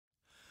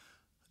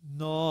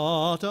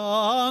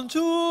unto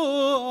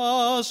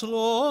us,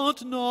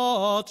 Lord,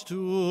 not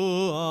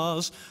to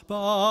us,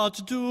 but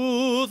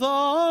do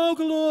thou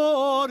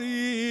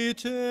glory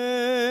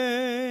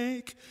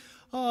take.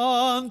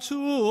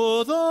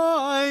 Unto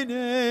thy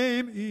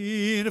name,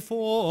 in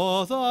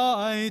for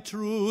thy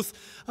truth,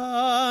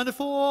 and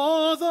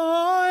for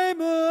thy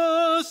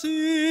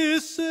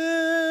mercy's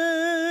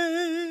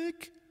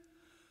sake.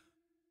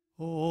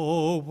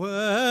 Oh,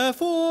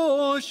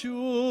 wherefore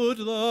should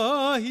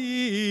the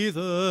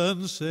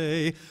heathen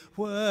say,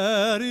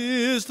 Where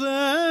is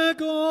their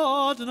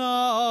God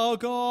now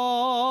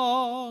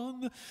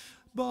gone?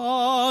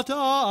 But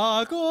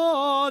our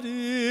God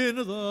in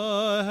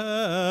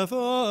the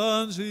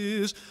heavens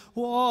is,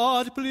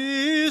 what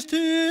pleased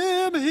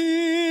him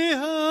he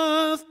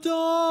hath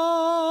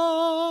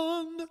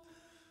done.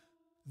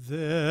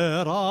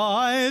 Their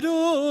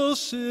idols,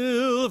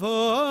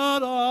 silver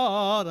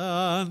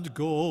and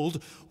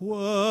gold,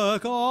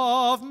 work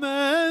of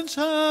men's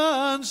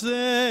hands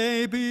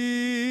they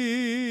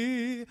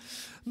be.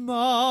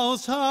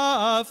 Mouths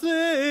have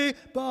they,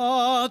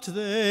 but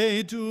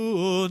they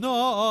do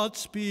not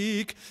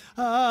speak,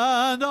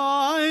 and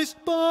eyes,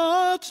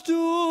 but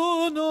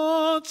do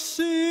not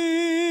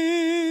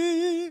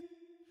see.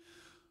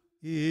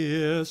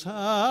 Ears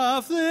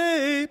have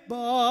they,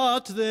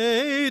 but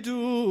they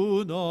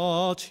do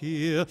not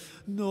hear,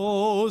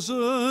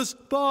 noses,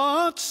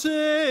 but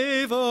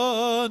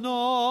savor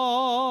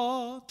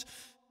not.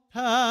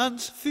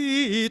 Hands,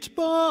 feet,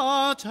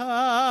 but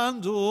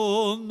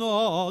handle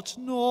not,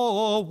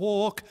 nor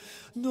walk,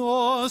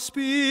 nor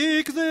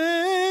speak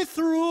they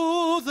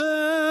through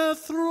their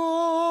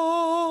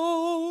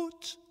throat.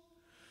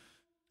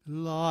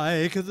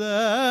 Like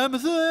them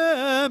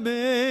their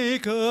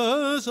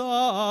makers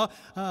are,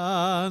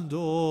 and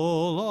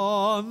all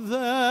on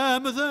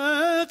them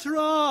their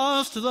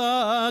trust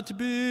that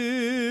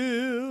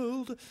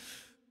build.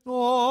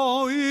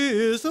 O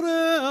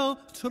Israel,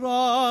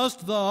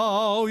 trust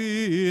thou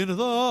in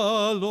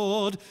the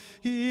Lord.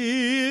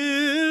 He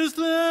is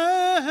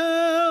their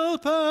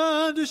help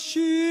and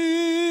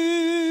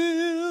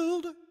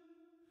shield.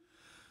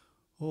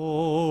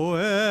 O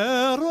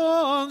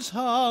Aaron's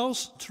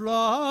house,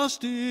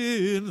 trust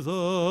in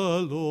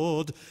the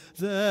Lord.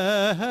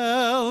 Their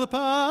help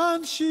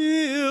and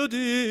shield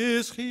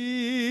is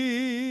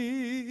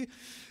he.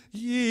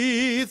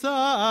 Ye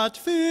that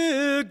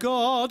fear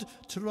God,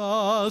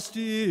 trust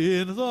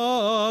in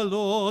the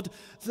Lord.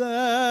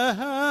 Their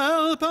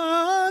help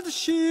and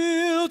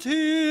shield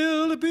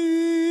he'll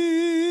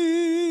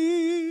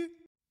be.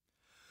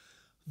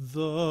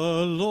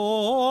 The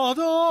Lord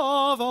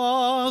of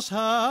us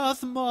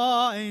hath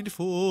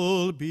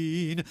mindful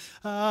been,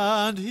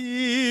 and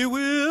he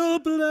will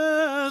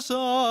bless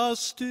us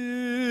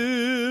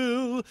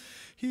still.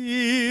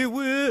 He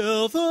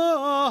will the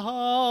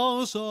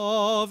house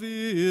of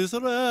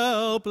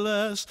Israel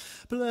bless,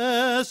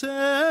 bless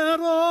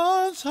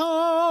Aaron's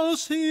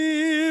house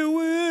he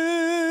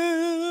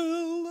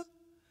will.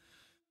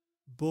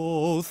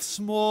 Both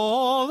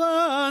small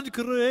and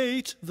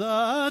great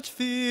that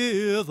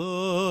fear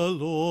the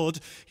Lord,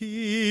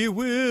 he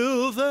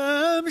will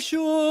them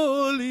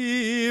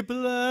surely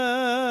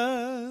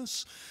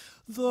bless.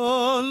 The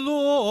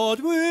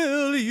Lord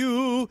will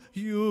you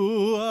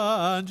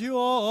and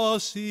your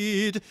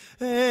seed,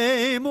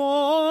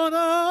 more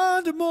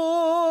and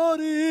more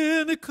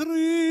increase.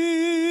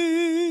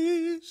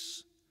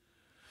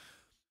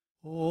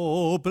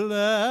 O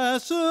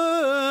blessed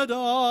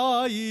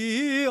are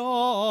ye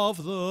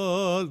of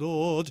the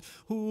Lord,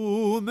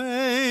 who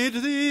made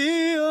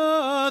the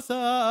earth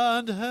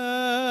and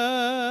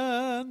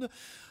heaven.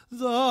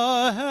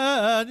 The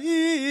hen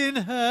in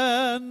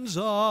hands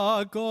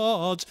are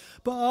God's,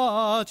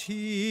 but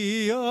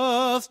he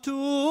earth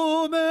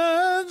to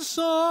men's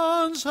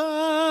sons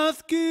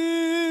hath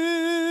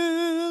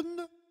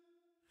given.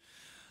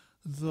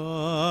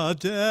 The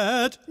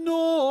dead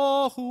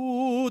know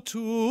who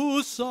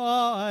to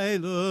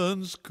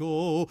silence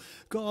go,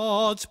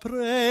 God's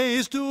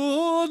praise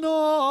do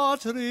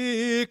not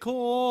record.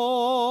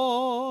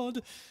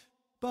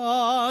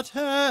 But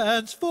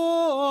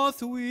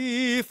henceforth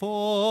we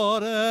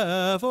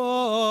forever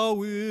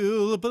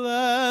will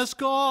bless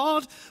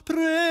God,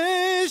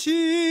 praise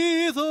ye